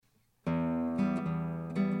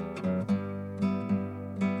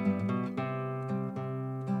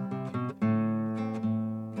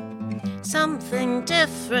Something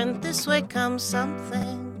different, this way comes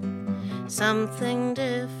something. Something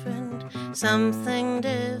different, something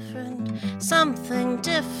different, something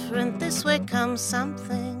different, this way comes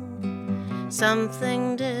something.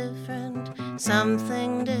 Something different,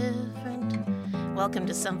 something different. Welcome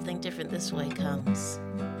to Something Different, This Way Comes.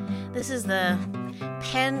 This is the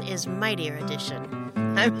Pen is Mightier edition.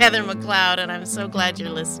 I'm Heather McLeod, and I'm so glad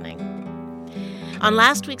you're listening. On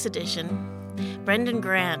last week's edition, Brendan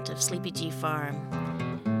Grant of Sleepy G Farm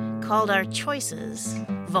called our choices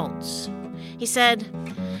votes. He said,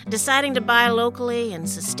 deciding to buy locally and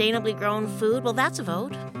sustainably grown food, well, that's a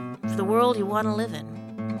vote for the world you want to live in.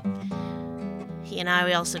 He and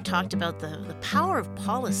we also talked about the power of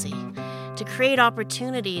policy to create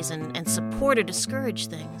opportunities and support or discourage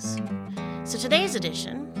things. So today's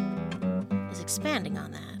edition is expanding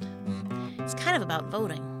on that. It's kind of about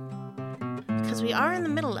voting, because we are in the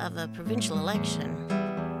middle of a provincial election.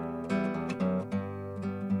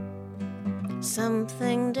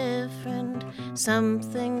 Something different,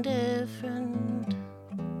 something different.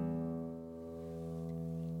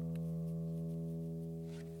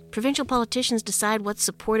 Provincial politicians decide what's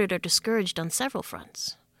supported or discouraged on several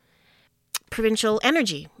fronts. Provincial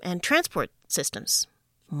energy and transport systems,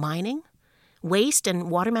 mining, waste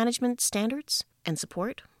and water management standards and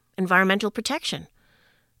support, environmental protection,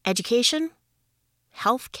 education,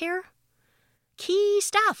 healthcare, key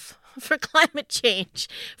stuff for climate change,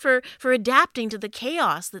 for adapting to the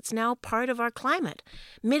chaos that's now part of our climate,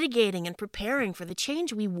 mitigating and preparing for the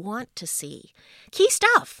change we want to see. Key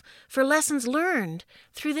stuff for lessons learned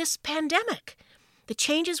through this pandemic. The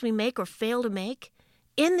changes we make or fail to make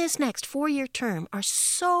in this next 4-year term are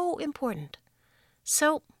so important.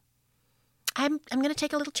 So I'm going to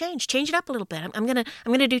take a little change it up a little bit. I'm going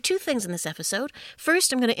to do two things in this episode.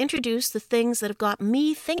 First, I'm going to introduce the things that have got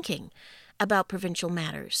me thinking about provincial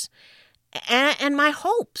matters and my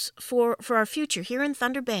hopes for our future here in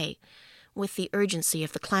Thunder Bay with the urgency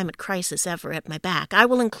of the climate crisis ever at my back. I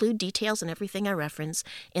will include details and everything I reference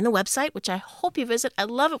in the website, which I hope you visit. I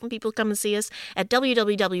love it when people come and see us at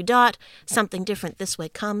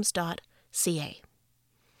www.somethingdifferentthiswaycomes.ca.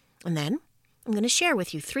 And then I'm going to share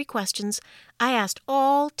with you 3 questions I asked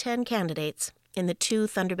all 10 candidates in the 2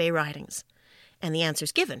 Thunder Bay ridings, and the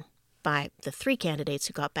answers given by the 3 candidates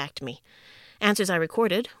who got back to me. Answers I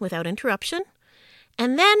recorded without interruption,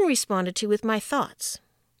 and then responded to with my thoughts,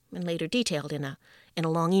 and later detailed in a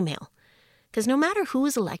long email. Because no matter who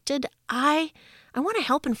is elected, I want to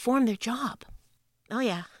help inform their job. Oh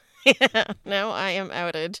yeah. Now I am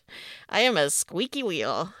outed. I am a squeaky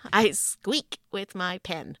wheel. I squeak with my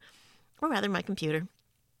pen, or rather my computer.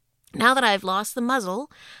 Now that I've lost the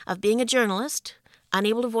muzzle of being a journalist,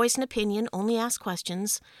 unable to voice an opinion, only ask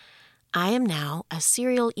questions, I am now a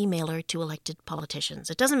serial emailer to elected politicians.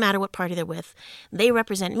 It doesn't matter what party they're with. They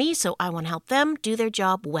represent me, so I want to help them do their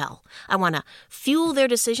job well. I want to fuel their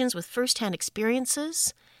decisions with first-hand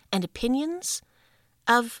experiences and opinions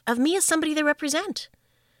of me as somebody they represent.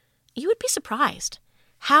 You would be surprised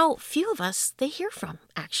how few of us they hear from,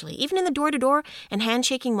 actually. Even in the door-to-door and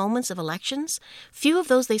handshaking moments of elections, few of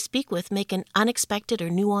those they speak with make an unexpected or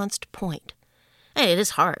nuanced point. And it is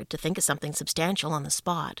hard to think of something substantial on the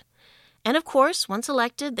spot. And of course, once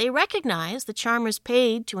elected, they recognize the charmers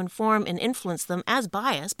paid to inform and influence them as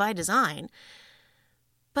bias by design.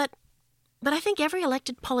 But I think every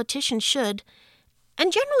elected politician should,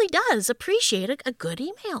 and generally does, appreciate a good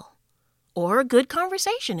email. Or a good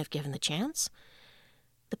conversation if given the chance.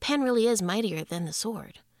 The pen really is mightier than the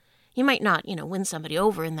sword. You might not, win somebody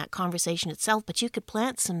over in that conversation itself, but you could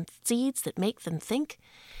plant some seeds that make them think,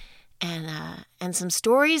 and some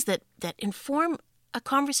stories that inform a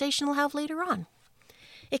conversation we'll have later on.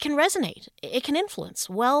 It can resonate. It can influence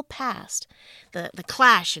well past the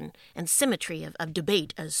clash and symmetry of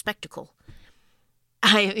debate as spectacle.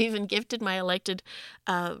 I have even gifted my elected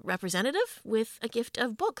representative with a gift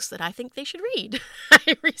of books that I think they should read.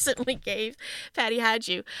 I recently gave Patty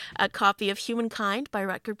Hadju a copy of Humankind by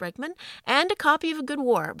Rutger Bregman and a copy of A Good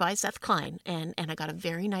War by Seth Klein, and I got a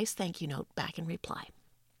very nice thank you note back in reply.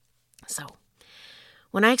 So,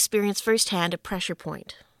 when I experience firsthand a pressure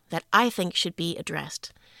point that I think should be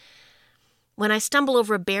addressed, when I stumble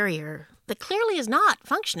over a barrier that clearly is not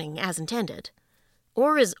functioning as intended,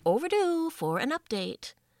 or is overdue for an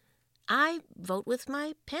update, I vote with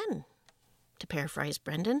my pen, to paraphrase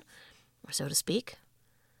Brendan, or so to speak.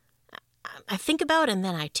 I think about and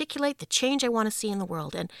then I articulate the change I want to see in the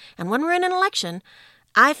world. And when we're in an election,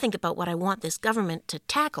 I think about what I want this government to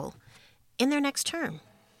tackle in their next term.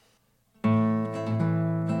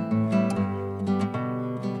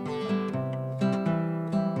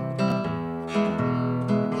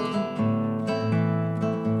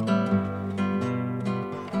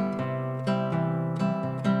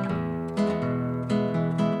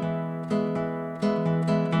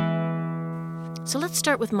 So let's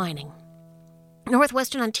start with mining.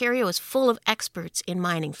 Northwestern Ontario is full of experts in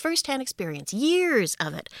mining, first-hand experience, years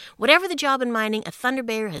of it. Whatever the job in mining, a Thunder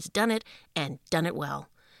Bayer has done it and done it well.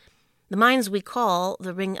 The mines we call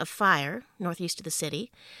the Ring of Fire, northeast of the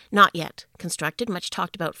city, not yet constructed, much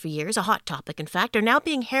talked about for years, a hot topic in fact, are now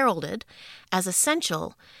being heralded as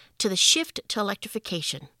essential to the shift to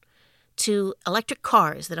electrification, to electric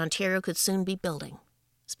cars that Ontario could soon be building,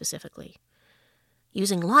 specifically,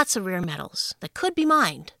 using lots of rare metals that could be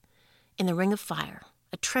mined in the Ring of Fire,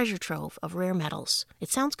 a treasure trove of rare metals. It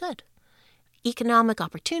sounds good. Economic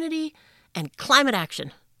opportunity and climate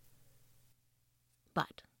action.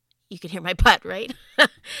 But you can hear my but, right?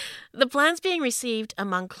 The plans being received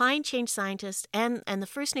among climate change scientists and the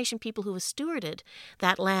First Nation people who have stewarded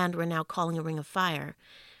that land we're now calling a Ring of Fire,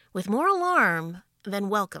 with more alarm than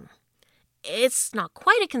welcome. It's not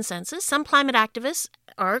quite a consensus. Some climate activists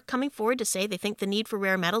are coming forward to say they think the need for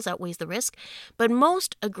rare metals outweighs the risk, but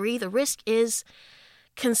most agree the risk is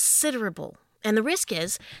considerable. And the risk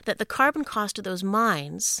is that the carbon cost of those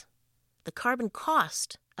mines, the carbon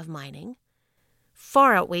cost of mining,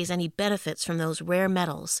 far outweighs any benefits from those rare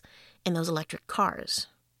metals in those electric cars.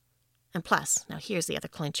 And plus, now here's the other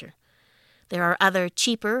clincher. There are other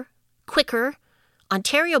cheaper, quicker,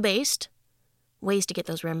 Ontario-based ways to get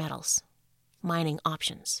those rare metals, mining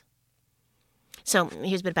options. So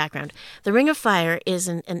here's a bit of background. The Ring of Fire is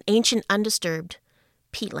an ancient, undisturbed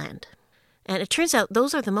peatland. And it turns out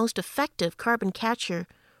those are the most effective carbon capture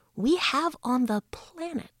we have on the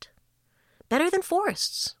planet. Better than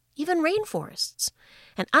forests, even rainforests.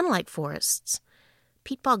 And unlike forests,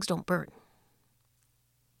 peat bogs don't burn.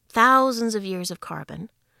 Thousands of years of carbon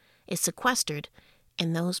is sequestered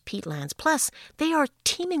in those peatlands. Plus, they are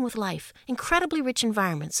teeming with life, incredibly rich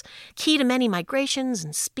environments, key to many migrations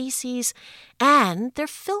and species, and they're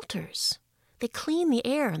filters. They clean the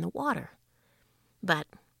air and the water. But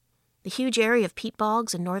the huge area of peat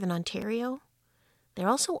bogs in northern Ontario, they're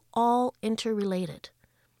also all interrelated.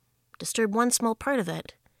 Disturb one small part of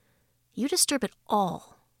it, you disturb it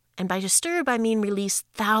all. And by disturb, I mean release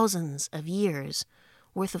thousands of years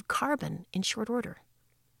worth of carbon in short order.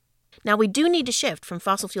 Now, we do need to shift from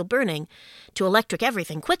fossil fuel burning to electric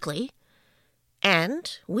everything quickly,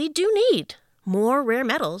 and we do need more rare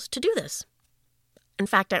metals to do this. In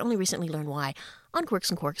fact, I only recently learned why. On Quirks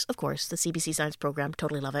and Quarks, of course, the CBC Science program,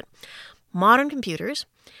 totally love it. Modern computers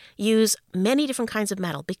use many different kinds of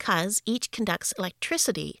metal because each conducts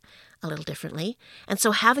electricity a little differently, and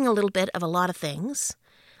so having a little bit of a lot of things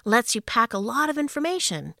lets you pack a lot of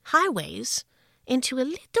information, highways, into a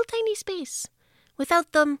little tiny space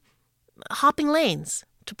without them hopping lanes,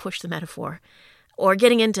 to push the metaphor, or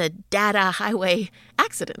getting into data highway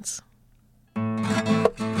accidents.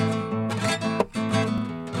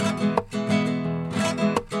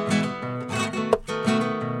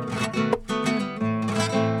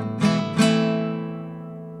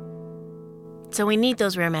 So we need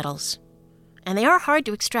those rare metals. And they are hard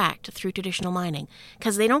to extract through traditional mining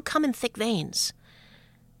because they don't come in thick veins.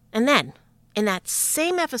 And then, in that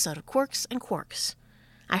same episode of Quirks and Quarks,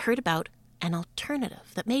 I heard about an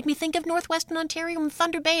alternative that made me think of Northwestern Ontario and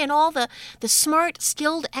Thunder Bay and all the smart,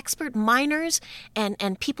 skilled, expert miners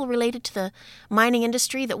and people related to the mining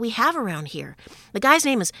industry that we have around here. The guy's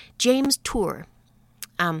name is James Tour.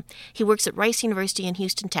 He works at Rice University in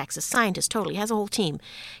Houston, Texas. Scientist, totally, has a whole team.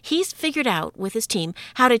 He's figured out with his team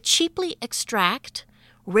how to cheaply extract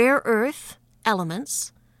rare earth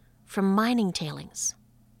elements from mining tailings.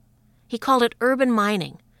 He called it urban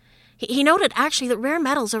mining. He noted actually that rare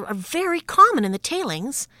metals are very common in the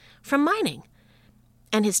tailings from mining.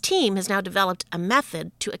 And his team has now developed a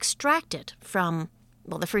method to extract it from,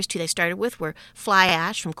 well, the first two they started with were fly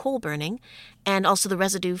ash from coal burning and also the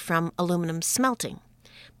residue from aluminum smelting.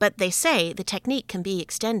 But they say the technique can be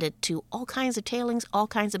extended to all kinds of tailings, all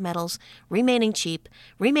kinds of metals, remaining cheap,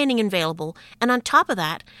 remaining available, and on top of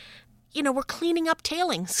that, we're cleaning up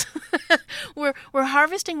tailings. we're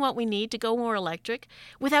harvesting what we need to go more electric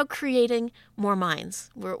without creating more mines.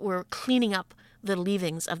 We're cleaning up the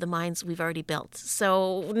leavings of the mines we've already built.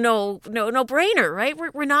 So no brainer, right?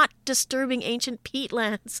 We're not disturbing ancient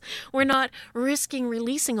peatlands. We're not risking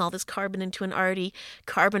releasing all this carbon into an already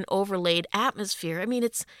carbon overlaid atmosphere. I mean,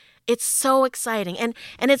 it's so exciting. And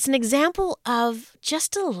it's an example of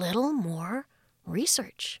just a little more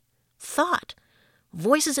research, thought,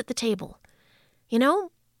 voices at the table. To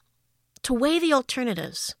weigh the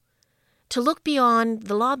alternatives, to look beyond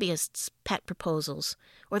the lobbyists' pet proposals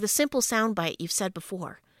or the simple soundbite you've said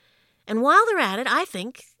before. And while they're at it, I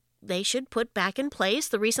think they should put back in place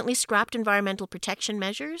the recently scrapped environmental protection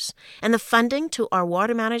measures and the funding to our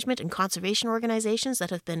water management and conservation organizations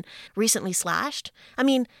that have been recently slashed. I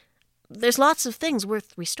mean, there's lots of things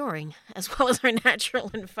worth restoring, as well as our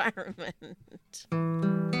natural environment.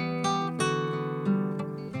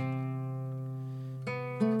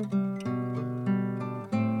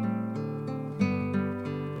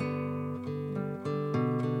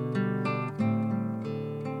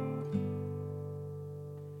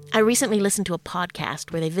 I recently listened to a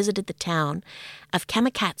podcast where they visited the town of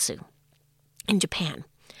Kamakatsu in Japan.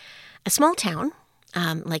 A small town,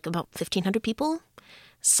 like about 1,500 people,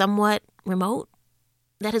 somewhat remote,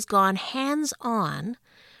 that has gone hands-on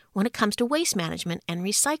when it comes to waste management and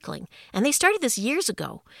recycling. And they started this years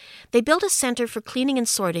ago. They built a center for cleaning and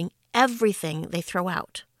sorting everything they throw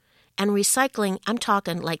out. And recycling, I'm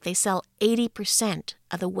talking like they sell 80%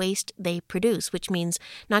 of the waste they produce, which means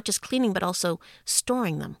not just cleaning, but also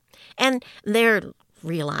storing them. And they're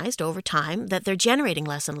realized over time that they're generating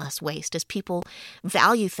less and less waste as people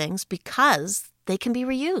value things because they can be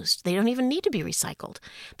reused. They don't even need to be recycled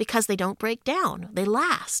because they don't break down. They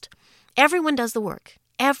last. Everyone does the work.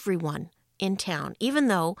 Everyone in town, even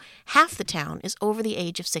though half the town is over the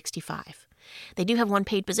age of 65. They do have one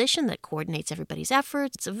paid position that coordinates everybody's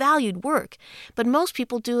efforts. It's a valued work, but most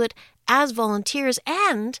people do it as volunteers,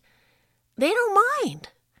 and they don't mind.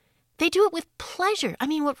 They do it with pleasure. I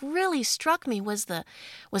mean, what really struck me was the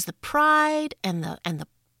pride and the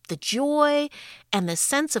joy and the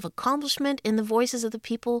sense of accomplishment in the voices of the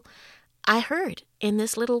people I heard in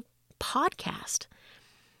this little podcast.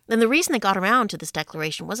 And the reason they got around to this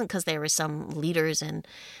declaration wasn't because they were some leaders and,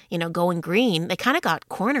 going green. They kind of got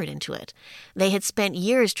cornered into it. They had spent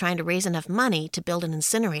years trying to raise enough money to build an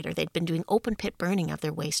incinerator. They'd been doing open pit burning of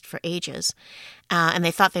their waste for ages. And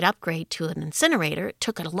they thought they'd upgrade to an incinerator. It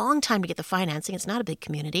took a long time to get the financing. It's not a big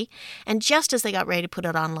community. And just as they got ready to put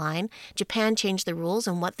it online, Japan changed the rules,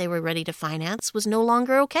 and what they were ready to finance was no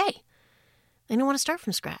longer okay. They didn't want to start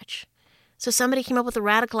from scratch. So somebody came up with the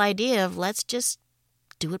radical idea of let's just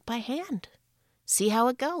do it by hand. See how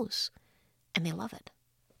it goes. And they love it.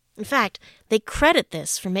 In fact, they credit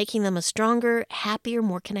this for making them a stronger, happier,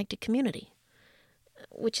 more connected community.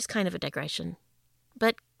 Which is kind of a digression.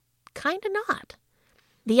 But kind of not.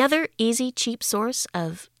 The other easy, cheap source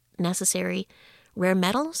of necessary rare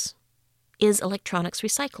metals is electronics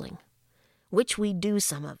recycling, which we do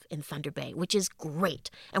some of in Thunder Bay, which is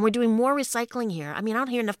great. And we're doing more recycling here. I mean, I don't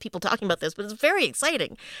hear enough people talking about this, but it's very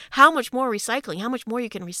exciting. How much more recycling, how much more you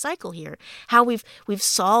can recycle here. How we've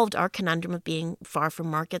solved our conundrum of being far from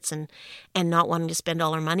markets and not wanting to spend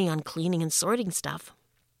all our money on cleaning and sorting stuff.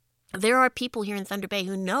 There are people here in Thunder Bay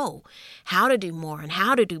who know how to do more and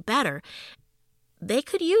how to do better. They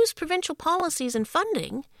could use provincial policies and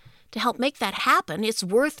funding to help make that happen. It's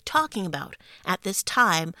worth talking about at this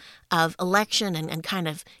time of election and kind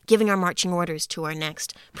of giving our marching orders to our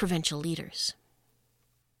next provincial leaders.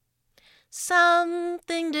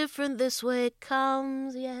 Something different this way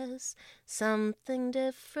comes, yes. Something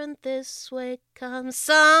different this way comes.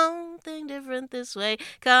 Something different this way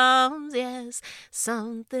comes, yes.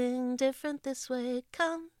 Something different this way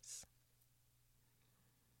comes.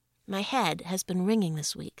 My head has been ringing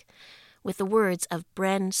this week with the words of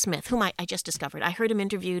Bren Smith, whom I just discovered. I heard him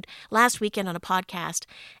interviewed last weekend on a podcast,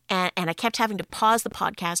 and I kept having to pause the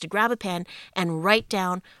podcast to grab a pen and write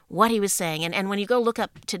down what he was saying. And when you go look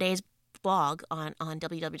up today's blog on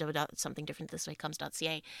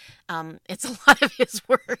www.somethingdifferentthiswaycomes.ca, it's a lot of his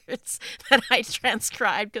words that I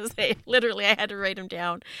transcribed because I had to write them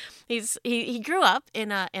down. He grew up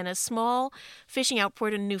in a small fishing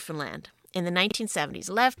outport in Newfoundland in the 1970s,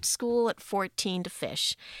 left school at 14 to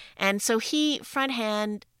fish. And so he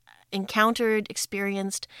front-hand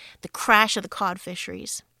experienced the crash of the cod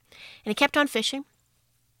fisheries. And he kept on fishing,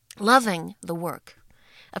 loving the work,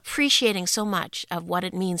 appreciating so much of what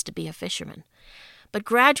it means to be a fisherman, but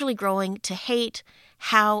gradually growing to hate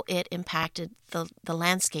how it impacted the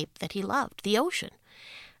landscape that he loved, the ocean.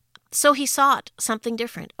 So he sought something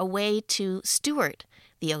different, a way to steward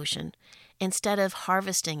the ocean instead of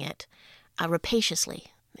harvesting it rapaciously,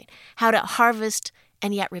 how to harvest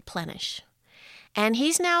and yet replenish. And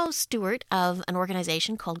he's now steward of an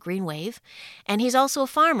organization called Green Wave, and he's also a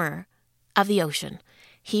farmer of the ocean.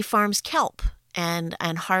 He farms kelp and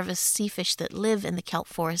harvests sea fish that live in the kelp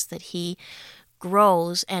forest that he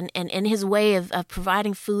grows, and in his way of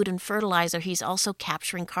providing food and fertilizer, he's also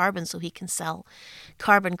capturing carbon so he can sell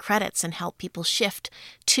carbon credits and help people shift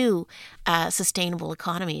to sustainable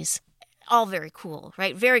economies. All very cool,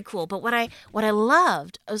 right? Very cool. But what I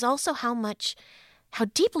loved was also how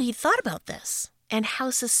deeply he thought about this and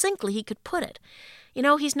how succinctly he could put it.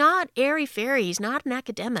 He's not airy-fairy. He's not an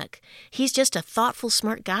academic. He's just a thoughtful,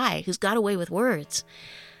 smart guy who's got away with words.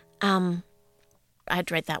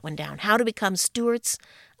 I'd write that one down. How to become stewards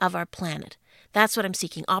of our planet. That's what I'm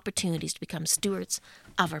seeking, opportunities to become stewards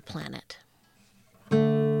of our planet.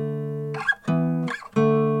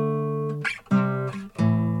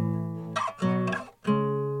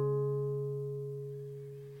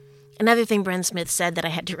 Another thing Bren Smith said that I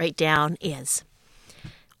had to write down is,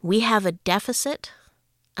 we have a deficit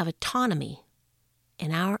of autonomy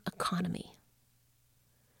in our economy.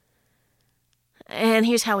 And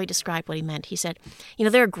here's how he described what he meant. He said,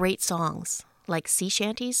 there are great songs like sea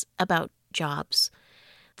shanties about jobs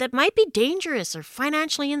that might be dangerous or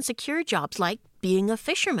financially insecure jobs, like being a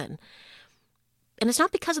fisherman. And it's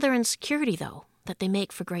not because of their insecurity, though, that they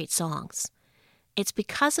make for great songs. It's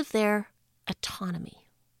because of their autonomy.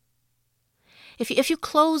 If you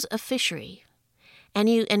close a fishery and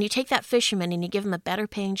you take that fisherman and you give him a better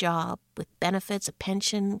paying job with benefits, a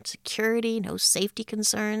pension, security, no safety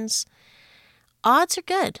concerns, odds are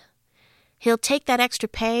good he'll take that extra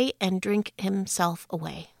pay and drink himself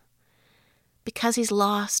away because he's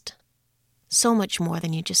lost so much more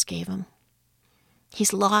than you just gave him.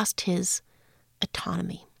 He's lost his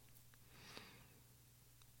autonomy.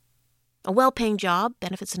 A well-paying job,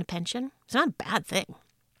 benefits and a pension, it's not a bad thing.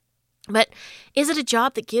 But is it a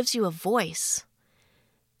job that gives you a voice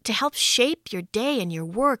to help shape your day and your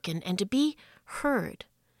work and to be heard?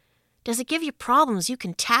 Does it give you problems you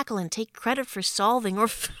can tackle and take credit for solving or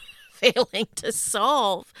failing to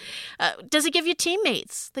solve? Does it give you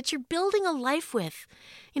teammates that you're building a life with?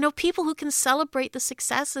 People who can celebrate the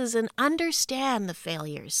successes and understand the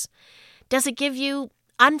failures. Does it give you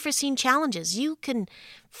unforeseen challenges you can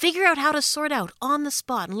figure out how to sort out on the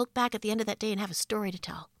spot and look back at the end of that day and have a story to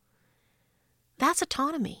tell? That's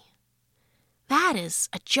autonomy. That is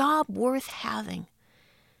a job worth having,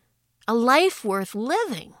 a life worth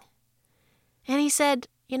living. And he said,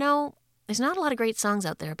 there's not a lot of great songs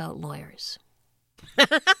out there about lawyers.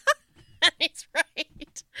 He's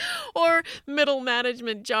right. Or middle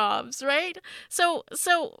management jobs, right? So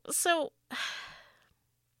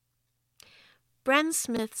Bren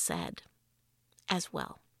Smith said as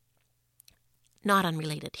well, not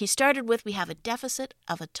unrelated. He started with, we have a deficit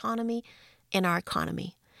of autonomy in our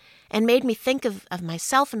economy, and made me think of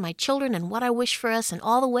myself and my children and what I wish for us and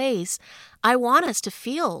all the ways I want us to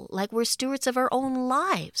feel like we're stewards of our own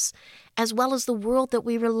lives, as well as the world that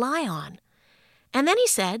we rely on. And then he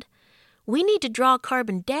said, we need to draw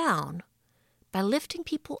carbon down by lifting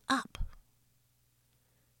people up.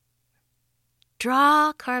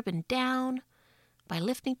 Draw carbon down by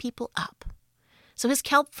lifting people up. So his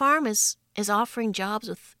kelp farm is offering jobs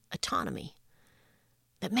with autonomy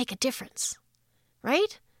that make a difference,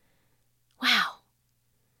 right? Wow.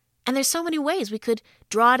 And there's so many ways we could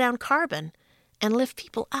draw down carbon and lift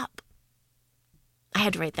people up. I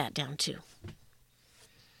had to write that down too.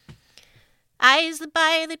 I is the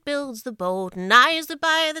buy that builds the boat, and I is the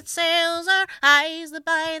buy that sails her. I is the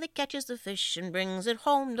buy that catches the fish and brings it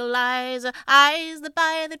home to Liza. I is the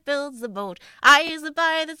buy that builds the boat. I is the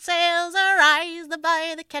buy that sails her. I is the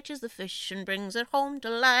buy that catches the fish and brings it home to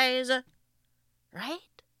Liza. Right?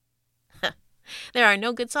 There are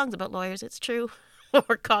no good songs about lawyers, it's true,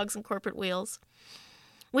 or cogs and corporate wheels.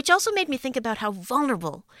 Which also made me think about how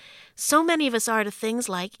vulnerable so many of us are to things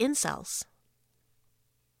like incels,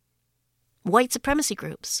 white supremacy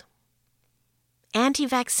groups,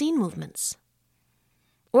 anti-vaccine movements,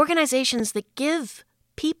 organizations that give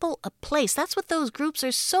people a place. That's what those groups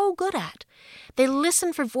are so good at. They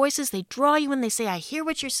listen for voices, they draw you in, they say, I hear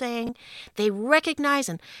what you're saying. They recognize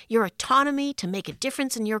your autonomy to make a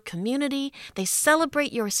difference in your community. They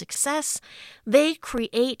celebrate your success. They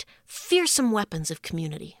create fearsome weapons of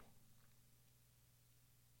community.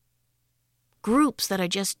 Groups that are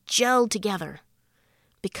just gelled together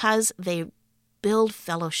because they build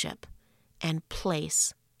fellowship and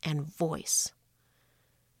place and voice.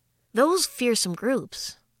 Those fearsome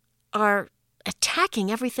groups are attacking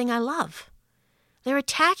everything I love. They're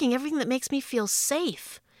attacking everything that makes me feel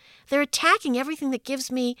safe. They're attacking everything that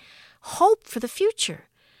gives me hope for the future.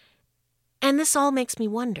 And this all makes me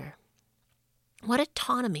wonder, what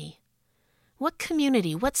autonomy, what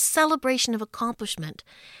community, what celebration of accomplishment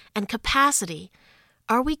and capacity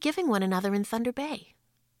are we giving one another in Thunder Bay?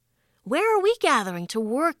 Where are we gathering to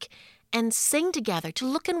work and sing together, to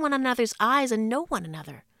look in one another's eyes and know one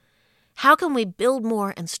another? How can we build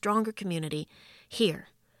more and stronger community here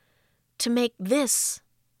to make this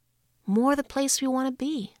more the place we want to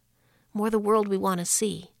be, more the world we want to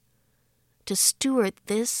see, to steward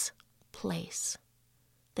this place,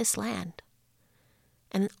 this land,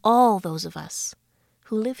 and all those of us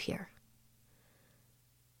who live here.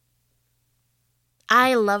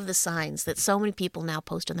 I love the signs that so many people now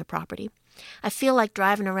post on their property. I feel like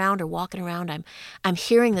driving around or walking around, I'm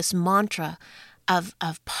hearing this mantra of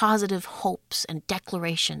positive hopes and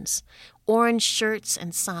declarations. Orange shirts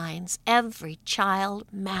and signs. Every child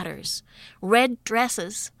matters. Red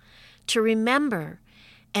dresses to remember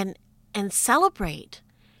and celebrate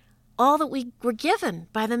all that we were given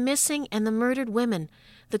by the missing and the murdered women,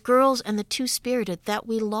 the girls and the two-spirited that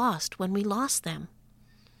we lost when we lost them.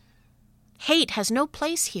 Hate has no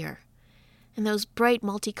place here in those bright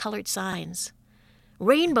multicolored signs.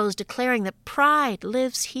 Rainbows declaring that pride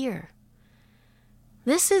lives here.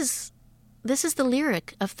 This is the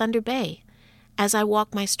lyric of Thunder Bay as I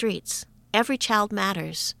walk my streets. Every child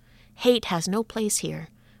matters. Hate has no place here.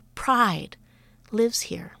 Pride lives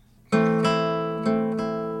here.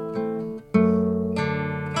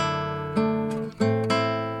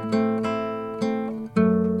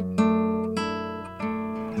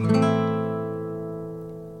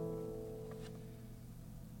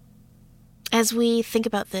 As we think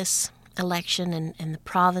about this election and the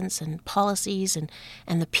province and policies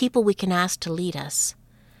and the people we can ask to lead us,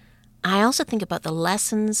 I also think about the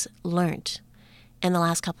lessons learned in the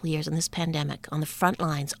last couple of years in this pandemic, on the front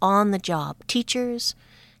lines, on the job. Teachers,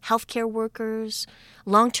 healthcare workers,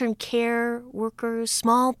 long-term care workers,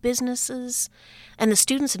 small businesses, and the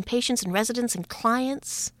students and patients and residents and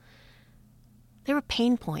clients. There were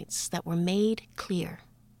pain points that were made clear.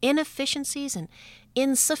 Inefficiencies and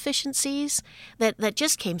insufficiencies that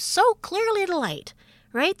just came so clearly to light,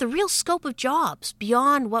 right? The real scope of jobs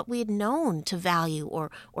beyond what we had known to value or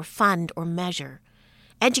fund or measure.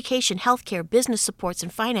 Education, healthcare, business supports,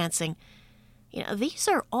 and financing. These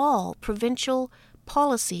are all provincial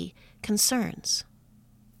policy concerns.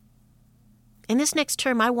 In this next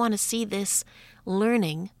term, I want to see this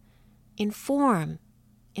learning inform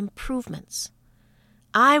improvements.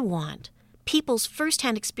 I want people's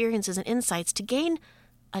first-hand experiences and insights to gain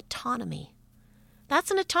autonomy. That's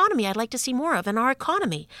an autonomy I'd like to see more of in our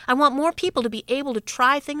economy. I want more people to be able to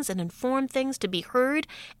try things and inform things, to be heard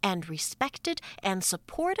and respected and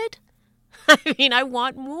supported. I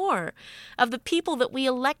want more of the people that we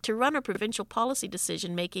elect to run our provincial policy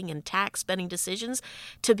decision-making and tax spending decisions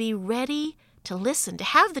to be ready to listen, to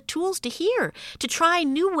have the tools to hear, to try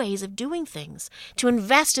new ways of doing things, to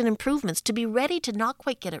invest in improvements, to be ready to not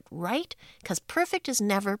quite get it right, because perfect is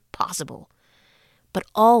never possible. But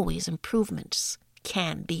always improvements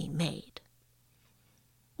can be made.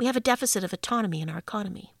 We have a deficit of autonomy in our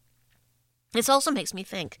economy. This also makes me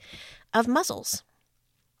think of muzzles,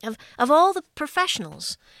 of all the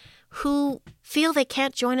professionals who feel they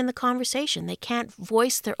can't join in the conversation, they can't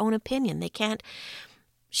voice their own opinion, they can't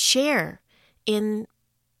share in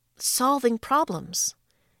solving problems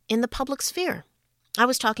in the public sphere. I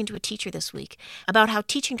was talking to a teacher this week about how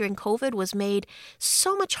teaching during COVID was made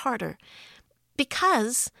so much harder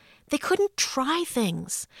because they couldn't try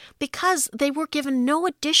things, because they were given no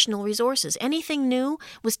additional resources. Anything new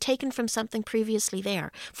was taken from something previously there.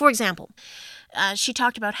 For example, she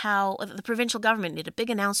talked about how the provincial government made a big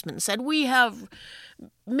announcement and said, we have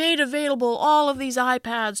made available all of these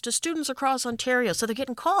iPads to students across Ontario. So they're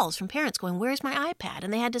getting calls from parents going, where's my iPad?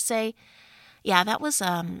 And they had to say, yeah, that was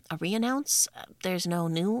a re-announce. There's no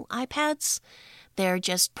new iPads. They're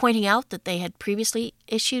just pointing out that they had previously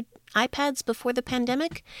issued iPads before the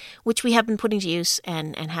pandemic, which we have been putting to use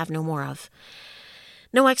and have no more of.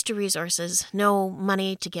 No extra resources, no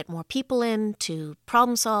money to get more people in, to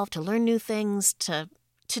problem solve, to learn new things, to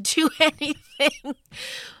do anything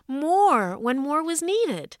more when more was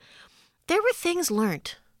needed. There were things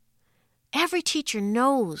learned. Every teacher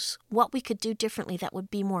knows what we could do differently that would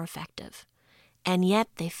be more effective. And yet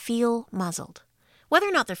they feel muzzled. Whether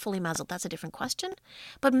or not they're fully muzzled, that's a different question.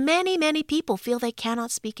 But many, many people feel they cannot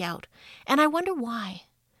speak out. And I wonder why.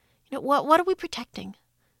 What are we protecting?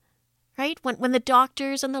 Right? When the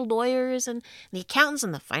doctors and the lawyers and the accountants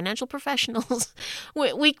and the financial professionals,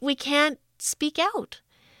 we can't speak out.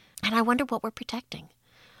 And I wonder what we're protecting.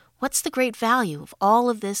 What's the great value of all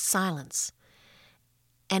of this silence?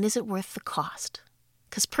 And is it worth the cost?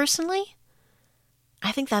 Because personally,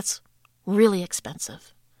 I think that's really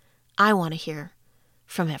expensive. I want to hear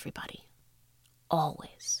from everybody.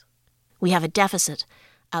 Always. We have a deficit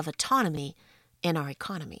of autonomy in our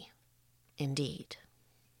economy. Indeed.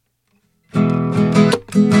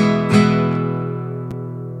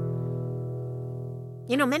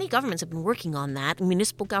 Many governments have been working on that.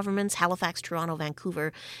 Municipal governments, Halifax, Toronto,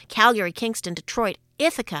 Vancouver, Calgary, Kingston, Detroit,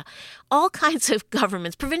 Ithaca, all kinds of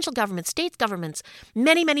governments, provincial governments, state governments,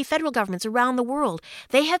 many, many federal governments around the world.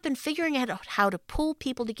 They have been figuring out how to pull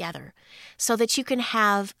people together so that you can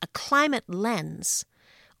have a climate lens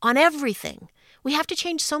on everything. We have to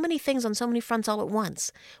change so many things on so many fronts all at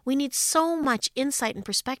once. We need so much insight and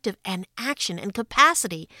perspective and action and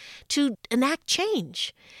capacity to enact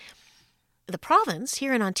change. The province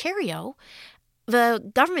here in Ontario,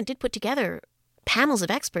 the government did put together panels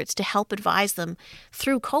of experts to help advise them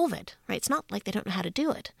through COVID, right? It's not like they don't know how to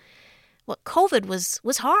do it. Well, COVID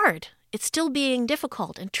was hard. It's still being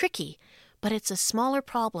difficult and tricky, but it's a smaller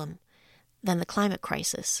problem than the climate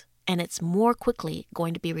crisis, and it's more quickly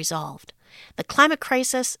going to be resolved. The climate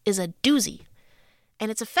crisis is a doozy, and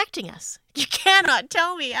it's affecting us. You cannot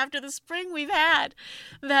tell me after the spring we've had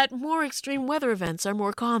that more extreme weather events are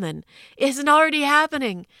more common. Isn't already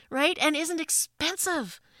happening, right? And isn't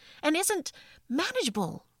expensive and isn't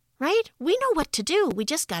manageable, right? We know what to do. We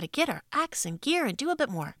just got to get our acts in gear and do a bit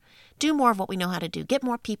more. Do more of what we know how to do. Get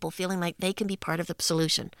more people feeling like they can be part of the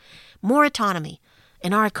solution. More autonomy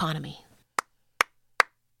in our economy.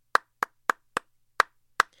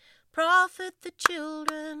 Profit the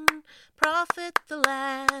children, profit the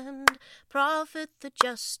land, profit the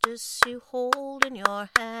justice you hold in your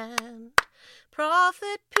hand.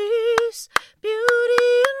 Profit peace,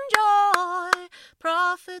 beauty and joy,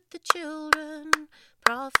 profit the children,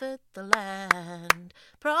 profit the land,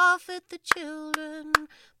 profit the children,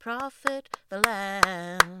 profit the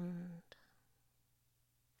land.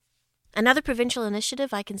 Another provincial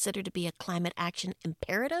initiative I consider to be a climate action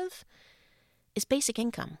imperative is basic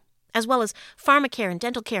income, as well as pharmacare and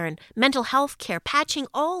dental care and mental health care, patching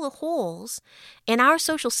all the holes in our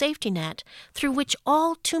social safety net through which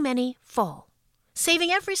all too many fall,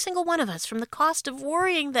 saving every single one of us from the cost of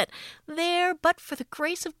worrying that there, but for the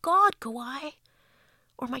grace of God, go I,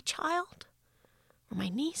 or my child, or my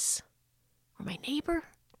niece, or my neighbor,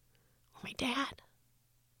 or my dad.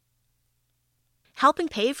 Helping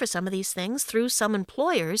pay for some of these things through some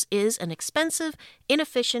employers is an expensive,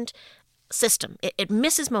 inefficient system. It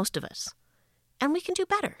misses most of us, and we can do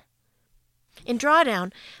better. In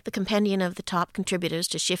Drawdown, the compendium of the top contributors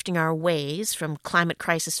to shifting our ways from climate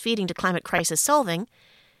crisis feeding to climate crisis solving,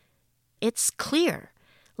 it's clear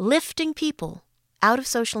lifting people out of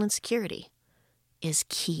social insecurity is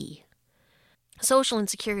key. Social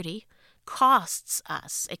insecurity costs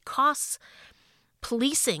us. It costs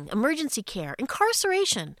policing, emergency care,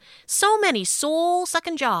 incarceration, so many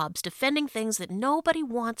soul-sucking jobs defending things that nobody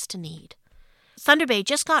wants to need. Thunder Bay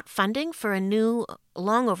just got funding for a new,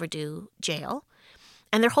 long overdue jail,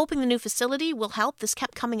 and they're hoping the new facility will help. This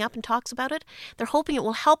kept coming up in talks about it. They're hoping it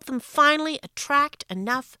will help them finally attract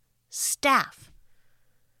enough staff.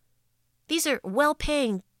 These are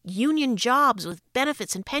well-paying union jobs with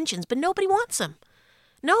benefits and pensions, but nobody wants them.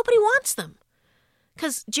 Nobody wants them.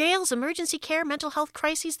 Because jails, emergency care, mental health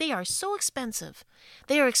crises, they are so expensive.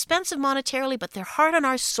 They are expensive monetarily, but they're hard on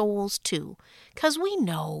our souls too. Because we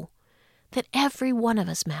know that every one of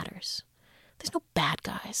us matters. There's no bad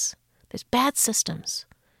guys. There's bad systems.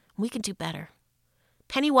 We can do better.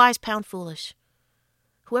 Penny wise, pound foolish.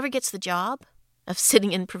 Whoever gets the job of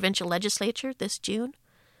sitting in provincial legislature this June,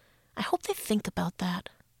 I hope they think about that.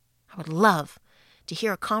 I would love to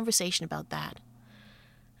hear a conversation about that.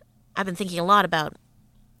 I've been thinking a lot about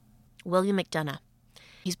William McDonough.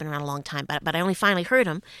 He's been around a long time, but I only finally heard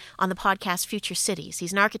him on the podcast Future Cities.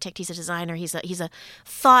 He's an architect, he's a designer, he's a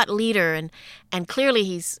thought leader, and clearly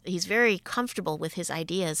he's very comfortable with his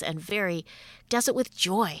ideas and does it with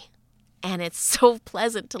joy. And it's so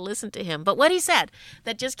pleasant to listen to him. But what he said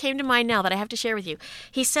that just came to mind now that I have to share with you,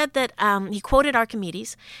 he said that he quoted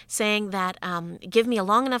Archimedes saying that give me a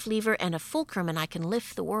long enough lever and a fulcrum and I can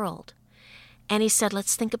lift the world. And he said,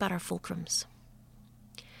 let's think about our fulcrums.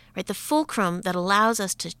 Right, the fulcrum that allows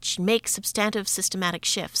us to make substantive systematic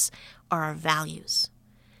shifts are our values.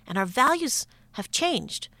 And our values have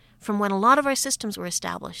changed from when a lot of our systems were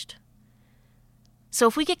established. So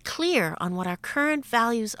if we get clear on what our current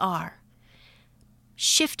values are,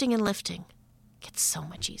 shifting and lifting gets so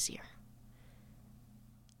much easier.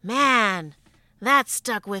 Man, that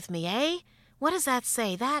stuck with me, eh? What does that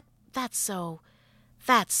say? That's so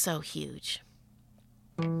huge.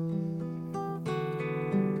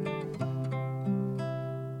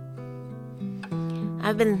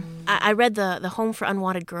 I read the Home for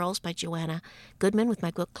Unwanted Girls by Joanna Goodman with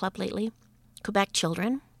my book club lately. Quebec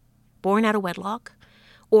children, born out of wedlock,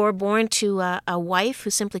 or born to a wife who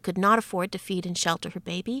simply could not afford to feed and shelter her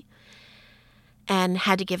baby and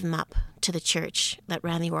had to give them up to the church that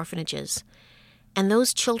ran the orphanages. And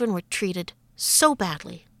those children were treated so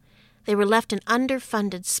badly. They were left in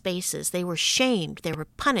underfunded spaces. They were shamed. They were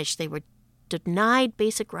punished. They were denied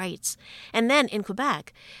basic rights. And then in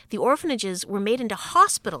Quebec, the orphanages were made into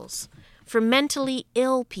hospitals for mentally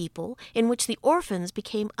ill people in which the orphans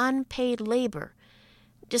became unpaid labor,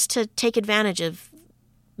 just to take advantage of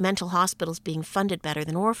mental hospitals being funded better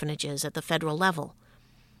than orphanages at the federal level.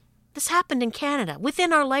 This happened in Canada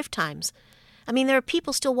within our lifetimes. I mean, there are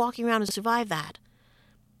people still walking around who survive that.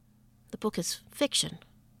 The book is fiction,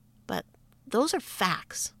 but those are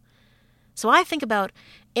facts. So I think about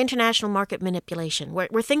international market manipulation, where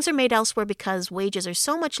things are made elsewhere because wages are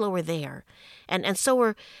so much lower there, and so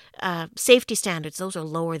are safety standards, those are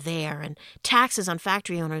lower there, and taxes on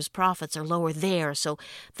factory owners' profits are lower there, so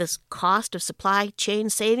this cost of supply chain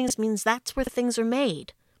savings means that's where things are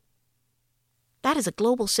made. That is a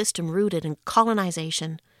global system rooted in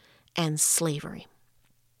colonization and slavery.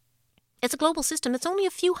 It's a global system that's only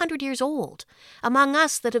a few hundred years old, among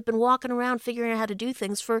us that have been walking around figuring out how to do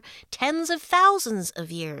things for tens of thousands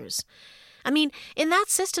of years. I mean, in that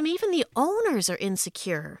system, even the owners are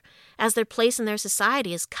insecure, as their place in their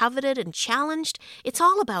society is coveted and challenged. It's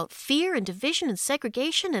all about fear and division and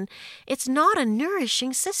segregation, and it's not a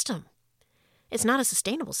nourishing system. It's not a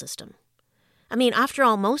sustainable system. I mean, after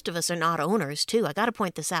all, most of us are not owners, too. I got to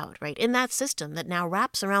point this out, right? In that system that now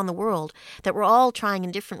wraps around the world, that we're all trying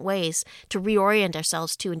in different ways to reorient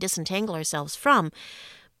ourselves to and disentangle ourselves from,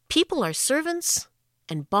 people are servants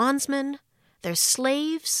and bondsmen, they're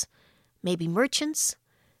slaves, maybe merchants,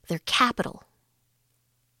 they're capital.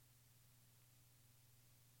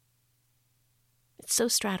 It's so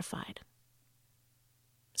stratified,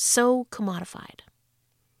 so commodified,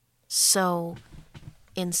 so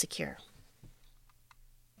insecure.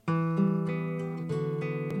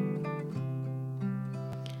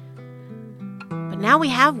 But now we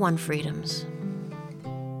have won freedoms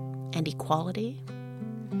and equality.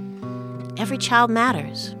 Every child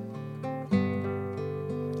matters.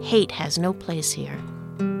 Hate has no place here.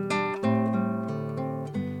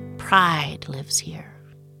 Pride lives here.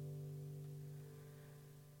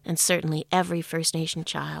 And certainly every First Nation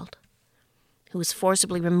child who was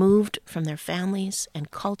forcibly removed from their families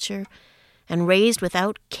and culture and raised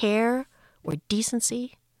without care or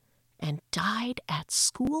decency, and died at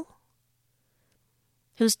school,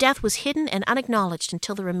 whose death was hidden and unacknowledged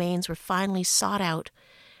until the remains were finally sought out,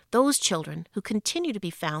 those children who continue to be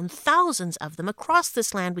found, thousands of them across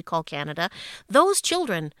this land we call Canada, those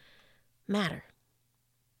children matter.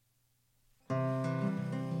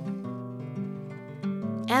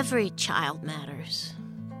 Every child matters.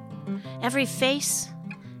 Every face,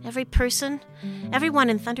 every person, everyone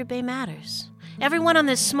in Thunder Bay matters. Everyone on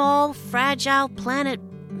this small, fragile planet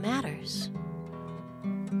matters.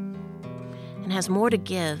 And has more to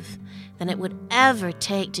give than it would ever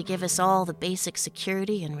take to give us all the basic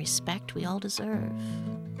security and respect we all deserve.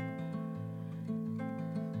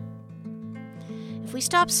 If we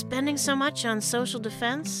stop spending so much on social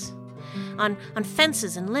defense, on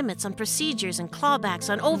fences and limits, on procedures and clawbacks,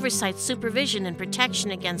 on oversight, supervision, and protection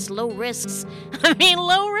against low risks.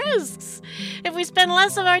 Low risks! If we spend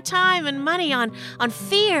less of our time and money on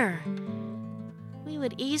fear, we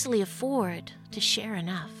would easily afford to share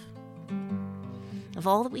enough of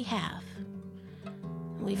all that we have.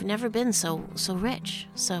 We've never been so rich,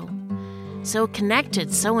 so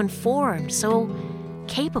connected, so informed, so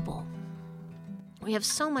capable. We have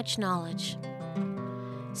so much knowledge,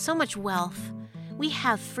 so much wealth. We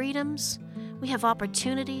have freedoms. We have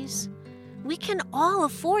opportunities. We can all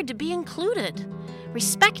afford to be included,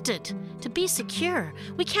 respected, to be secure.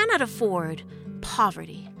 We cannot afford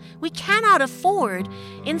poverty. We cannot afford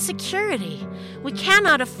insecurity. We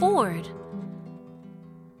cannot afford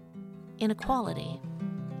inequality.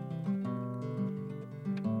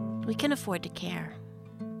 We can afford to care.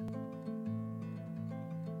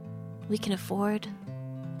 We can afford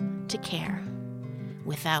to care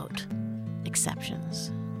without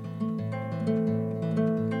exceptions.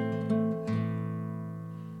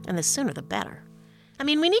 And the sooner the better.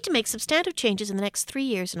 We need to make substantive changes in the next 3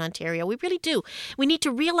 years in Ontario. We really do. We need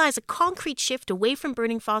to realize a concrete shift away from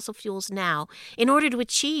burning fossil fuels now in order to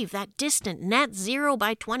achieve that distant net zero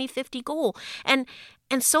by 2050 goal. And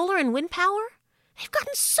solar and wind power, they've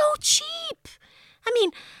gotten so cheap.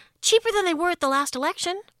 Cheaper than they were at the last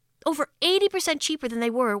election. Over 80% cheaper than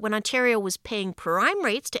they were when Ontario was paying prime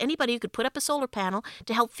rates to anybody who could put up a solar panel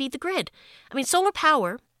to help feed the grid. Solar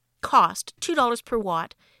power cost $2 per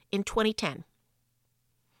watt in 2010.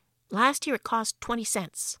 Last year it cost 20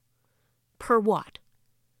 cents per watt.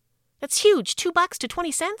 That's huge, $2 to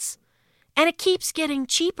 20 cents. And it keeps getting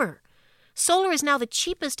cheaper. Solar is now the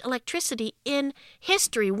cheapest electricity in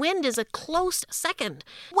history. Wind is a close second,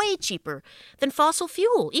 way cheaper than fossil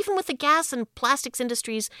fuel, even with the gas and plastics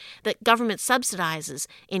industries that government subsidizes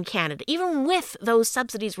in Canada. Even with those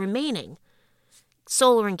subsidies remaining,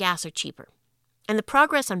 solar and gas are cheaper. And the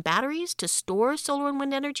progress on batteries to store solar and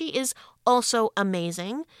wind energy is also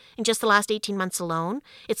amazing. In just the last 18 months alone,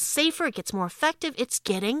 it's safer, it gets more effective, it's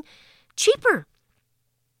getting cheaper.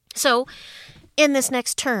 So, in this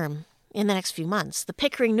next term, in the next few months, the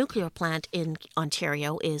Pickering nuclear plant in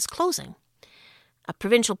Ontario is closing. A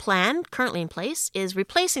provincial plan currently in place is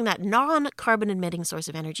replacing that non-carbon emitting source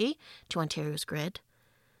of energy to Ontario's grid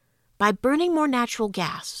by burning more natural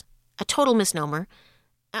gas. A total misnomer.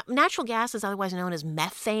 Natural gas is otherwise known as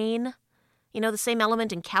methane. You know, the same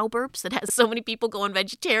element in cow burps that has so many people going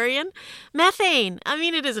vegetarian? Methane. I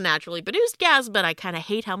mean, it is a naturally produced gas, but I kind of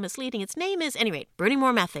hate how misleading its name is. Anyway, burning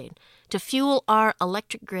more methane to fuel our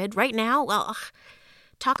electric grid right now. Well,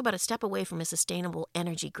 talk about a step away from a sustainable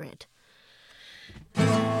energy grid.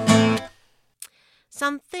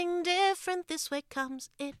 Something different this way comes,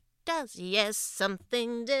 it does. Yes,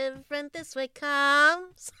 something different this way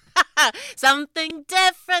comes. Something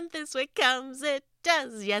different this way comes, it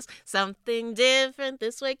does. Yes, something different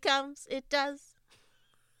this way comes, it does.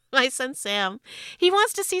 My son Sam, he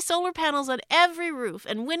wants to see solar panels on every roof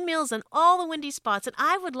and windmills on all the windy spots. And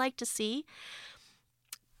I would like to see,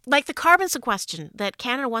 like the carbon sequestration that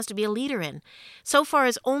Canada wants to be a leader in, so far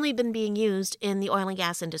has only been being used in the oil and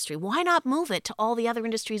gas industry. Why not move it to all the other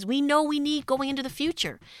industries we know we need going into the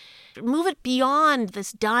future? Move it beyond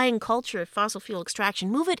this dying culture of fossil fuel extraction.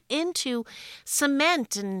 Move it into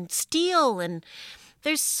cement and steel, and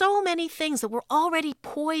there's so many things that we're already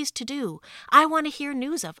poised to do. I want to hear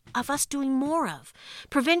news of us doing more of.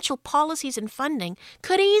 Provincial policies and funding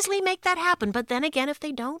could easily make that happen, but then again, if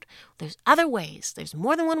they don't, there's other ways. There's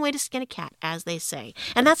more than one way to skin a cat, as they say.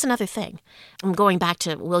 And that's another thing. I'm going back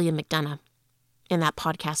to William McDonough in that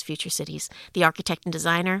podcast, Future Cities, the architect and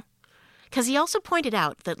designer, because he also pointed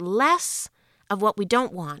out that less of what we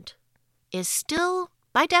don't want is still,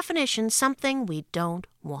 by definition, something we don't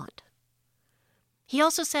want. He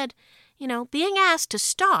also said, being asked to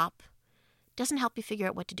stop doesn't help you figure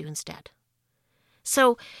out what to do instead.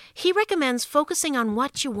 So he recommends focusing on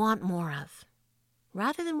what you want more of,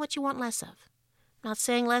 rather than what you want less of. Not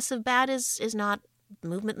saying less of bad is not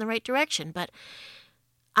movement in the right direction, but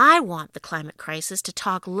I want the climate crisis to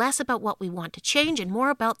talk less about what we want to change and more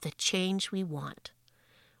about the change we want.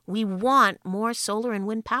 We want more solar and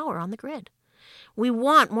wind power on the grid. We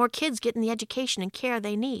want more kids getting the education and care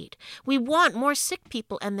they need. We want more sick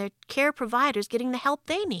people and their care providers getting the help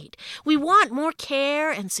they need. We want more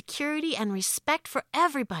care and security and respect for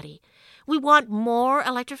everybody. We want more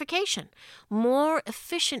electrification, more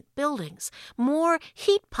efficient buildings, more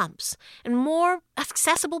heat pumps, and more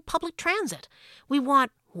accessible public transit. We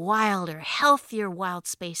want wilder, healthier wild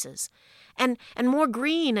spaces, and more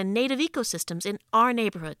green and native ecosystems in our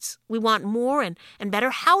neighborhoods. We want more and better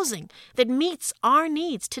housing that meets our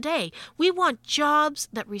needs today. We want jobs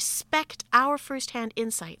that respect our first-hand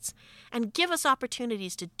insights and give us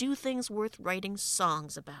opportunities to do things worth writing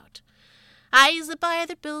songs about. I is the buyer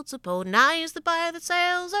that builds a boat, and I is the buyer that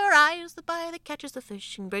sails her. I is the buyer that catches the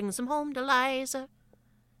fish and brings them home to Liza.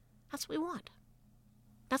 That's what we want.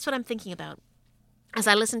 That's what I'm thinking about as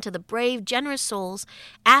I listen to the brave, generous souls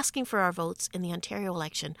asking for our votes in the Ontario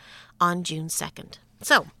election on June 2nd.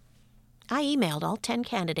 So, I emailed all 10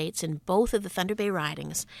 candidates in both of the Thunder Bay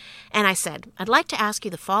ridings, and I said, I'd like to ask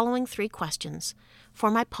you the following 3 questions for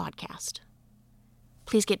my podcast.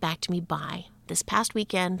 Please get back to me by this past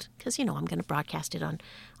weekend, because I'm going to broadcast it on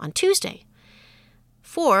Tuesday.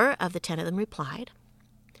 4 of the 10 of them replied.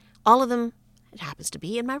 All of them, it happens to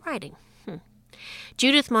be in my riding.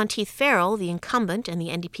 Judith Monteith-Farrell, the incumbent and the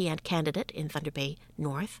NDP candidate in Thunder Bay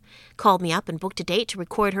North, called me up and booked a date to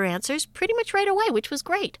record her answers pretty much right away, which was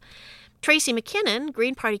great. Tracy McKinnon,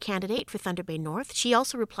 Green Party candidate for Thunder Bay North, she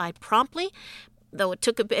also replied promptly, though it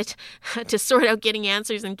took a bit to sort out getting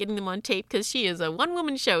answers and getting them on tape because she is a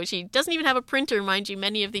one-woman show. She doesn't even have a printer, mind you,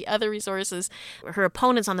 many of the other resources her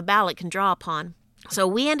opponents on the ballot can draw upon. So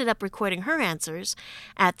we ended up recording her answers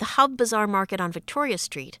at the Hub Bazaar Market on Victoria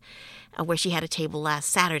Street, where she had a table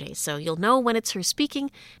last Saturday. So you'll know when it's her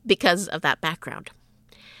speaking because of that background.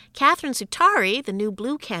 Catherine Sutari, the new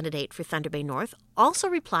Blue candidate for Thunder Bay North, also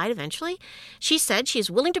replied eventually. She said she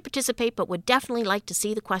is willing to participate but would definitely like to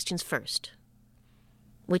see the questions first,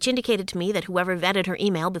 which indicated to me that whoever vetted her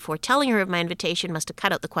email before telling her of my invitation must have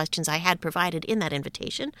cut out the questions I had provided in that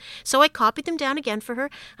invitation. So I copied them down again for her.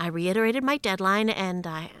 I reiterated my deadline, and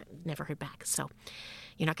I never heard back. So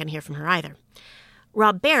you're not going to hear from her either.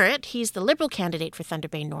 Rob Barrett, he's the Liberal candidate for Thunder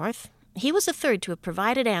Bay North. He was the third to have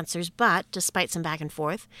provided answers, but despite some back and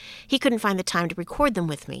forth, he couldn't find the time to record them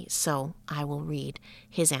with me, so I will read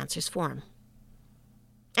his answers for him.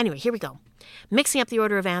 Anyway, here we go. Mixing up the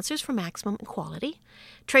order of answers for maximum equality.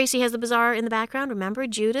 Tracy has the bazaar in the background. Remember,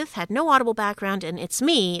 Judith had no audible background, and it's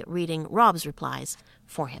me reading Rob's replies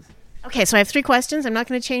for him. Okay, so I have 3 questions. I'm not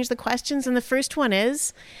going to change the questions. And the first one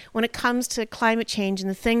is, when it comes to climate change and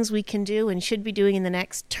the things we can do and should be doing in the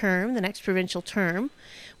next term, the next provincial term,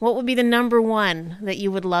 what would be the number one that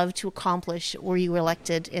you would love to accomplish were you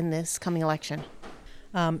elected in this coming election?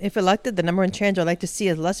 If elected, the number one change I'd like to see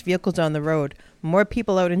is less vehicles on the road. More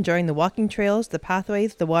people out enjoying the walking trails, the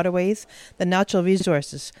pathways, the waterways, the natural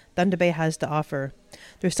resources Thunder Bay has to offer.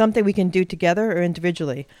 There's something we can do together or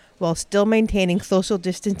individually, while still maintaining social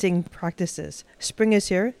distancing practices. Spring is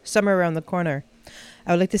here, summer around the corner.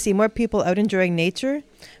 I would like to see more people out enjoying nature.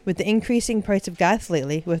 With the increasing price of gas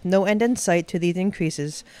lately, with no end in sight to these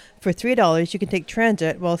increases, for $3 you can take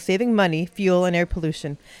transit while saving money, fuel, and air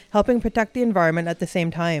pollution, helping protect the environment at the same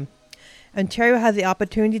time. Ontario has the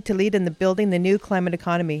opportunity to lead in the building the new climate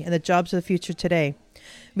economy and the jobs of the future today.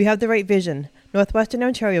 We have the right vision. Northwestern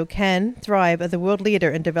Ontario can thrive as a world leader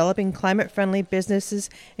in developing climate-friendly businesses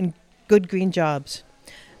and good green jobs.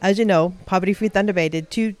 As you know, Poverty Free Thunder Bay did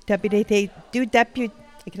deputations.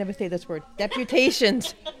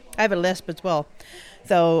 I have a lisp as well.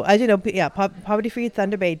 So, as you know, Poverty Free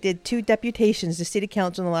Thunder Bay did 2 deputations to City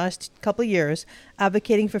Council in the last couple of years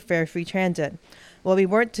advocating for fare free transit. While we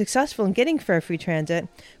weren't successful in getting fare free transit,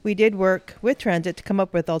 we did work with transit to come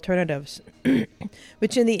up with alternatives,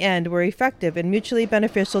 which in the end were effective and mutually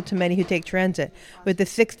beneficial to many who take transit, with the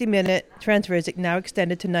 60-minute transfers now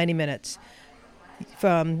extended to 90 minutes.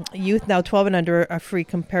 From youth now 12 and under are free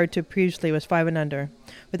compared to previously was 5 and under.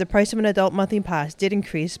 With the price of an adult monthly pass did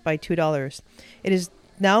increase by $2. It is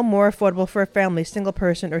now more affordable for a family, single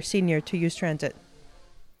person, or senior to use transit.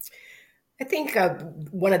 I think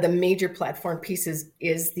one of the major platform pieces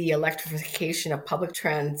is the electrification of public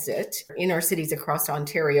transit in our cities across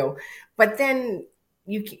Ontario. But then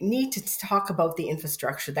you need to talk about the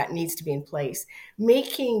infrastructure that needs to be in place,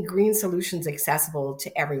 making green solutions accessible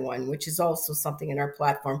to everyone, which is also something in our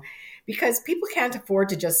platform, because people can't afford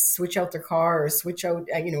to just switch out their car or switch out,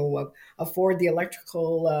 afford the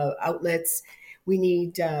electrical outlets. We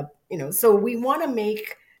need, so we want to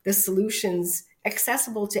make the solutions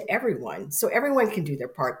accessible to everyone so everyone can do their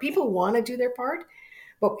part. People want to do their part,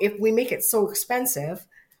 but if we make it so expensive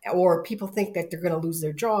or people think that they're going to lose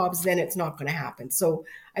their jobs, then it's not going to happen. So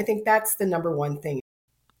I think that's the number one thing.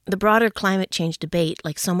 The broader climate change debate,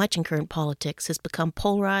 like so much in current politics, has become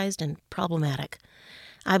polarized and problematic.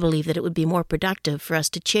 I believe that it would be more productive for us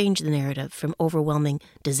to change the narrative from overwhelming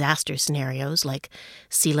disaster scenarios like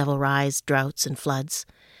sea level rise, droughts, and floods,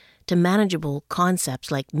 to manageable concepts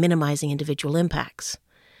like minimizing individual impacts.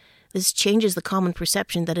 This changes the common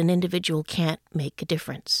perception that an individual can't make a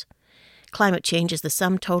difference. Climate change is the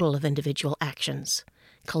sum total of individual actions.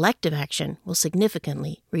 Collective action will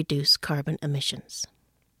significantly reduce carbon emissions.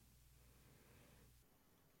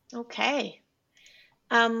 Okay.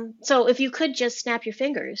 So if you could just snap your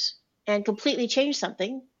fingers and completely change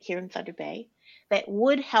something here in Thunder Bay that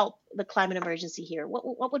would help the climate emergency here,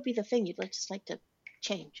 what would be the thing you'd just like to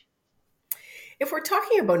change? If we're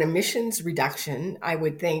talking about emissions reduction, I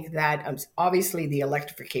would think that obviously the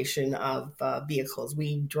electrification of vehicles.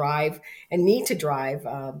 We drive and need to drive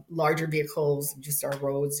larger vehicles, just our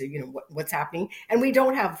roads, what's happening. And we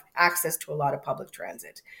don't have access to a lot of public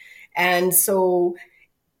transit. And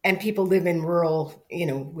people live in rural,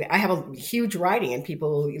 I have a huge riding and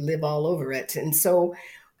people live all over it. And so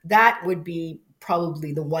that would be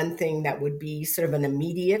probably the one thing that would be sort of an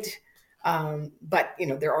immediate. But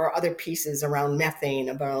there are other pieces around methane,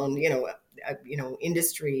 around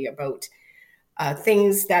industry, about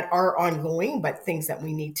things that are ongoing, but things that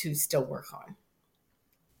we need to still work on.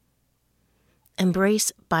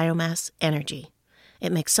 Embrace biomass energy.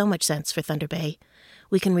 It makes so much sense for Thunder Bay.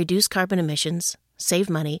 We can reduce carbon emissions, save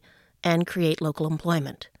money, and create local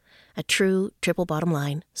employment. A true triple bottom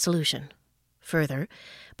line solution. Further,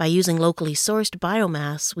 by using locally sourced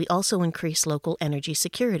biomass, we also increase local energy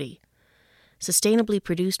security. Sustainably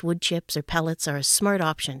produced wood chips or pellets are a smart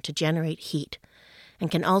option to generate heat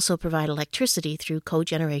and can also provide electricity through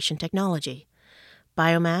cogeneration technology.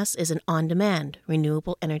 Biomass is an on-demand,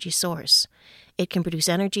 renewable energy source. It can produce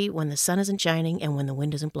energy when the sun isn't shining and when the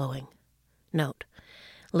wind isn't blowing. Note: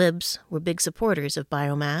 Libs were big supporters of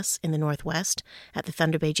biomass in the Northwest at the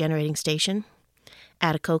Thunder Bay Generating Station,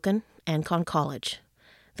 Atikokan, and Con College.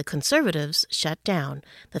 The Conservatives shut down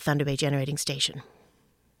the Thunder Bay Generating Station.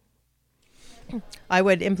 I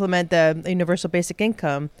would implement the universal basic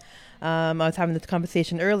income. I was having this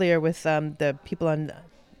conversation earlier with the people on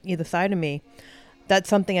either side of me. That's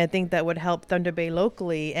something I think that would help Thunder Bay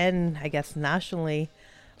locally and I guess nationally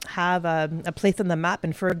have a place on the map,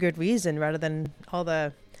 and for a good reason, rather than all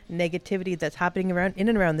the negativity that's happening around in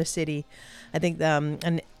and around the city. I think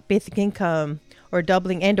an basic income or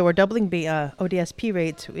doubling ODSP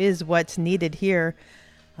rates is what's needed here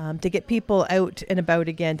to get people out and about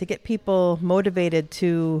again, to get people motivated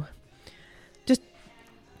to just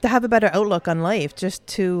to have a better outlook on life, just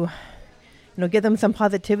to give them some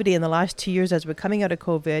positivity in the last 2 years as we're coming out of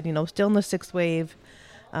COVID, still in the sixth wave.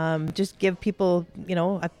 Just give people,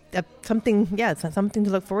 something to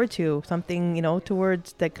look forward to, something,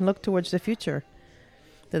 towards that can look towards the future,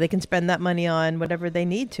 that they can spend that money on whatever they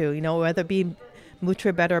need to, whether it be move to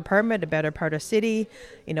a better apartment, a better part of city,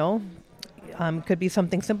 could be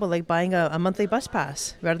something simple like buying a monthly bus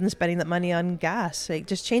pass rather than spending that money on gas, like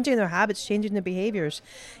just changing their habits, changing their behaviors.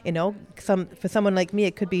 For someone like me,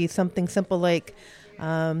 it could be something simple like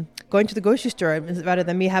going to the grocery store rather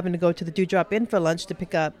than me having to go to the Dewdrop Inn for lunch to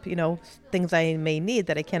pick up, things I may need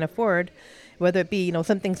that I can't afford, whether it be,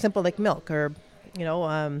 something simple like milk or,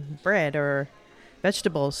 bread or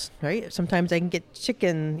vegetables, right? Sometimes I can get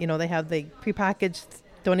chicken, they have the prepackaged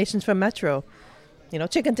donations from Metro.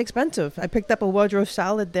 Chicken's expensive. I picked up a wardrobe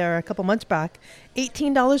salad there a couple months back,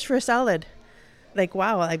 $18 for a salad. Like,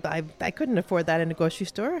 wow, I couldn't afford that in a grocery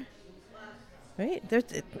store, right?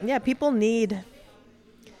 People need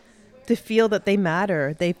to feel that they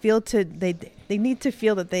matter. They need to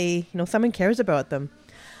feel that they, someone cares about them.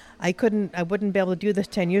 I wouldn't be able to do this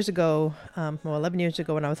 10 years ago, 11 years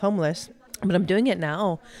ago when I was homeless, but I'm doing it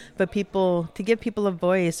now. But to give people a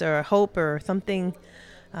voice or a hope or something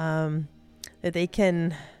that they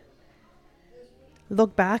can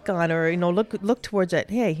look back on, or, look towards it.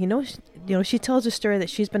 Hey, she tells a story that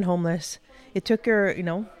she's been homeless. It took her,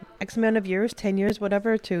 X amount of years, 10 years,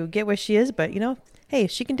 whatever, to get where she is. But, hey,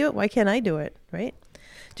 if she can do it, why can't I do it, right?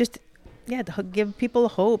 Just, to give people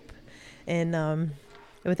hope. And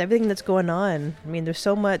with everything that's going on, I mean, there's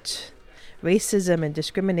so much racism and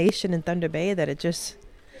discrimination in Thunder Bay that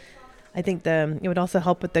I think it would also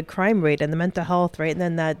help with the crime rate and the mental health, right?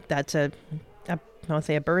 And then that's I don't want to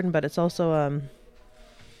say a burden, but it's also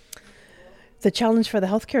the challenge for the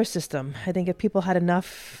healthcare system. I think if people had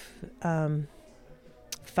enough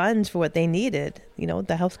funds for what they needed,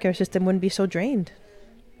 the healthcare system wouldn't be so drained.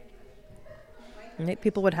 Right?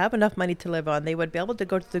 People would have enough money to live on. They would be able to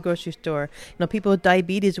go to the grocery store. People with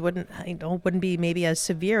diabetes wouldn't be maybe as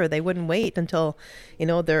severe. They wouldn't wait until,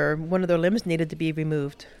 one of their limbs needed to be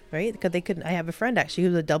removed, right? Because they couldn't. I have a friend actually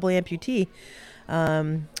who was a double amputee.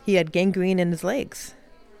 He had gangrene in his legs,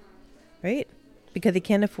 right? Because he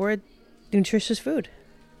can't afford nutritious food.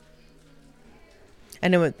 I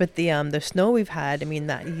know with the snow we've had. I mean,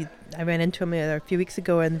 I ran into him a few weeks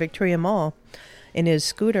ago in Victoria Mall in his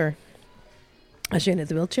scooter. Actually in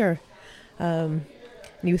his wheelchair.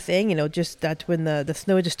 New thing, just that when the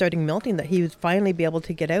snow was just starting melting, that he would finally be able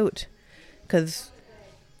to get out, because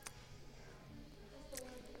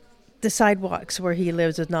the sidewalks where he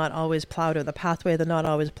lives is not always plowed, or the pathways are not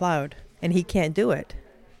always plowed, and he can't do it.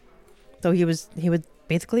 So he was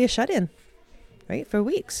basically a shut-in, right, for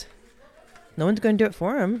weeks. No one's going to do it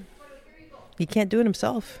for him. He can't do it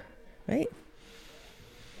himself, right?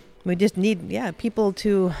 We just need, people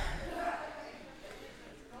to...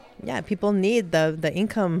 people need the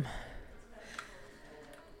income.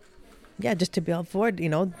 Just to be able to afford,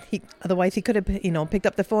 otherwise he could have, picked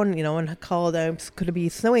up the phone, and called, could it be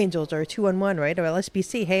Snow Angels or 211, right? Or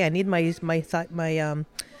LSBC. Hey, I need my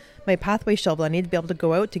pathway shovel. I need to be able to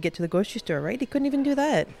go out to get to the grocery store, right? He couldn't even do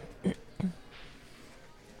that.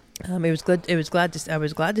 I was glad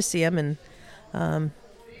to see him, and, and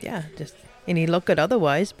he looked good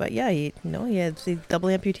otherwise, but he had the double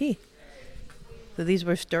amputee. So these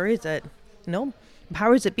were stories that,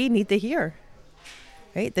 powers that be need to hear,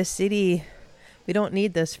 right? The city, we don't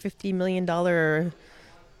need this $50 million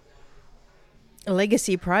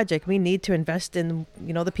legacy project. We need to invest in,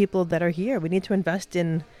 the people that are here. We need to invest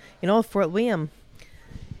in, Fort William.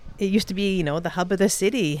 It used to be, the hub of the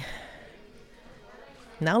city.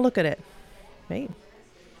 Now look at it, right?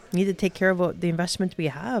 We need to take care of the investments we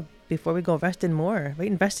have before we go invest in more, right?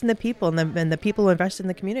 Invest in the people, and the people invest in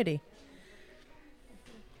the community.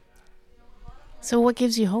 So what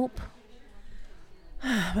gives you hope?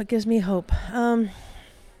 What gives me hope? That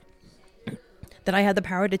I had the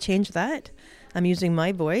power to change that. I'm using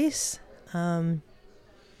my voice to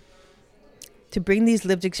bring these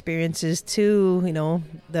lived experiences to, I don't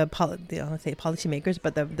say policymakers,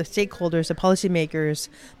 but the stakeholders, the policymakers,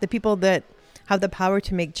 the people that have the power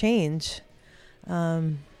to make change.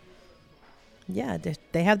 They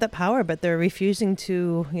have that power, but they're refusing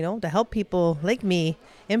to, to help people like me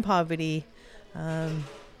in poverty.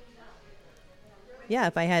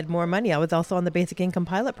 If I had more money, I was also on the basic income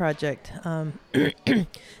pilot project.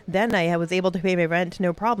 Then I was able to pay my rent,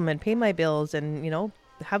 no problem, and pay my bills, and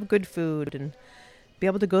have good food, and be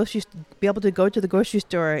able to go to the grocery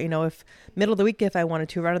store. If middle of the week if I wanted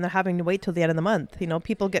to, rather than having to wait till the end of the month.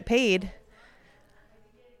 People get paid.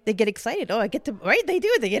 They get excited. Oh, I get to, right? They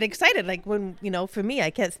do. They get excited. Like when, for me, I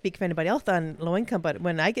can't speak for anybody else on low income, but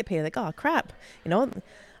when I get paid, like, oh, crap,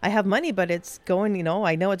 I have money, but it's going,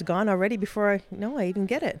 I know it's gone already before I even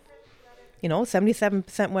get it.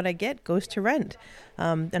 77% what I get goes to rent.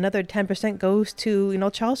 Another 10% goes to,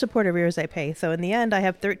 child support arrears I pay. So in the end, I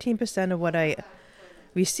have 13% of what I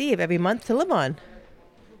receive every month to live on.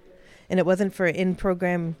 And it wasn't for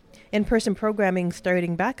in-person programming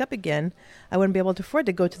starting back up again, I wouldn't be able to afford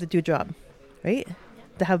to go to the do job, right?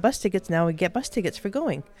 To have bus tickets now, we get bus tickets for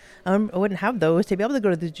going. I wouldn't have those to be able to go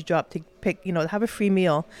to the do job to pick, have a free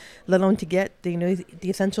meal, let alone to get the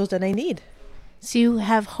essentials that I need. So you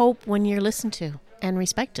have hope when you're listened to and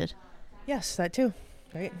respected. Yes, that too,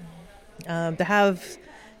 right? To have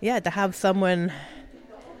someone,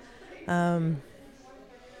 to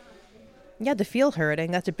feel heard. I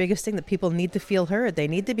think that's the biggest thing, that people need to feel heard. They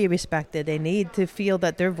need to be respected. They need to feel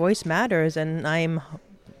that their voice matters. And I'm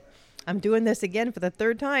doing this again for the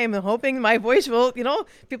third time, hoping my voice will,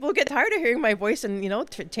 people will get tired of hearing my voice, and,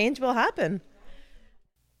 change will happen.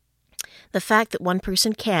 The fact that one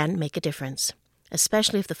person can make a difference,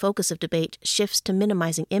 especially if the focus of debate shifts to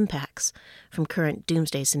minimizing impacts from current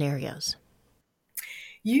doomsday scenarios.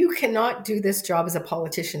 You cannot do this job as a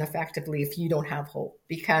politician effectively if you don't have hope,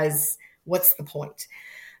 because what's the point?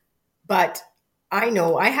 But I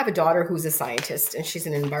know I have a daughter who's a scientist, and she's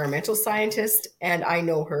an environmental scientist, and I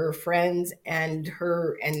know her friends and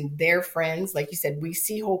their friends. Like you said, we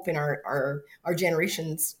see hope in our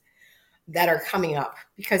generations that are coming up,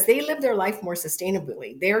 because they live their life more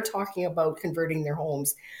sustainably. They're talking about converting their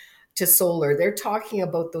homes to solar. They're talking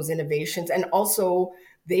about those innovations, and also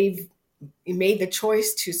they've made the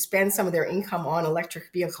choice to spend some of their income on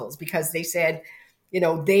electric vehicles because they said,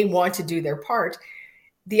 they want to do their part.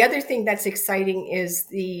 The other thing that's exciting is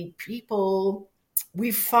the people,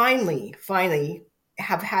 we finally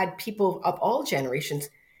have had people of all generations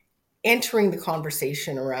entering the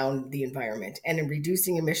conversation around the environment and in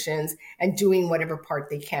reducing emissions and doing whatever part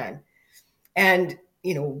they can. And,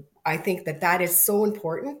 I think that is so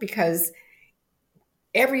important, because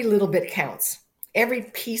every little bit counts, every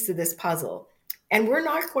piece of this puzzle. And we're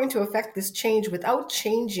not going to affect this change without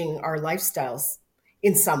changing our lifestyles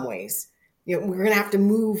in some ways. We're going to have to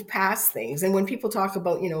move past things. And when people talk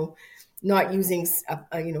about, not using,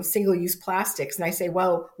 single-use plastics, and I say,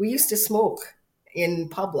 well, we used to smoke in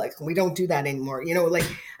public. We don't do that anymore. Like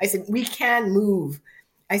I said, we can move.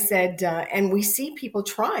 I said, and we see people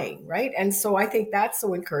trying, right? And so I think that's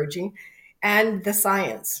so encouraging. And the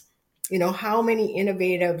science, how many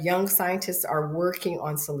innovative young scientists are working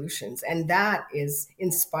on solutions, and that is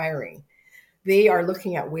inspiring. They are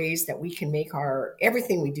looking at ways that we can make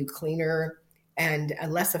everything we do cleaner and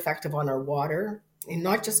less effective on our water, and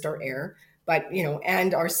not just our air, but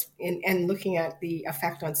and looking at the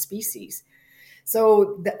effect on species.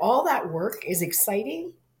 So all that work is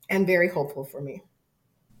exciting and very hopeful for me.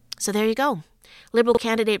 So there you go. Liberal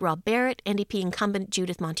candidate Rob Barrett, NDP incumbent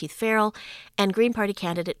Judith Monteith-Farrell, and Green Party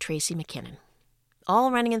candidate Tracy McKinnon.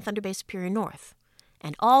 All running in Thunder Bay Superior North,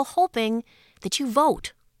 and all hoping that you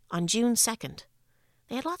vote on June 2nd.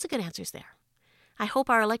 They had lots of good answers there. I hope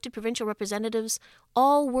our elected provincial representatives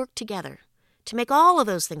all work together to make all of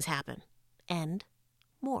those things happen, and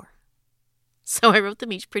more. So I wrote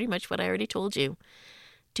them each pretty much what I already told you.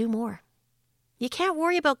 Do more. You can't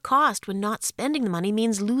worry about cost when not spending the money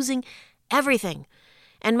means losing everything.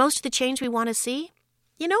 And most of the change we want to see,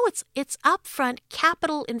 it's upfront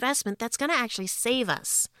capital investment that's going to actually save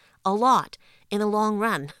us a lot in the long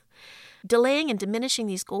run. Delaying and diminishing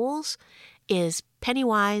these goals is penny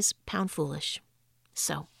wise, pound foolish.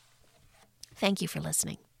 So, thank you for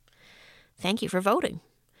listening. Thank you for voting.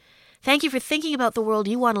 Thank you for thinking about the world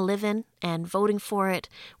you want to live in and voting for it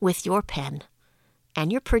with your pen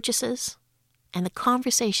and your purchases and the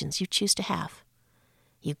conversations you choose to have.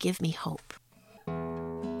 You give me hope.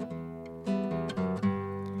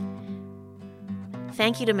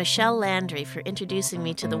 Thank you to Michelle Landry for introducing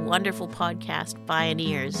me to the wonderful podcast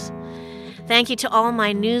Pioneers. Thank you to all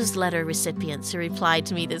my newsletter recipients who replied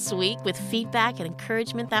to me this week with feedback and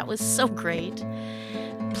encouragement. That was so great.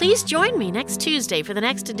 Please join me next Tuesday for the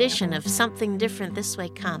next edition of Something Different This Way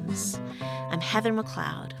Comes. I'm Heather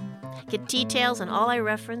McLeod. Get details on all I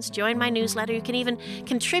reference, join my newsletter. You can even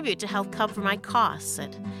contribute to help cover my costs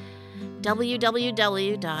at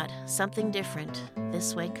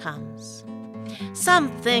www.somethingdifferentthiswaycomes.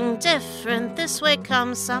 Something different, this way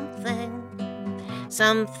comes something.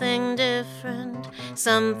 Something different,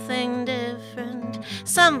 something different,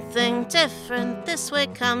 something different, this way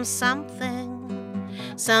comes something.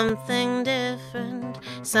 Something different,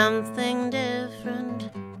 something different.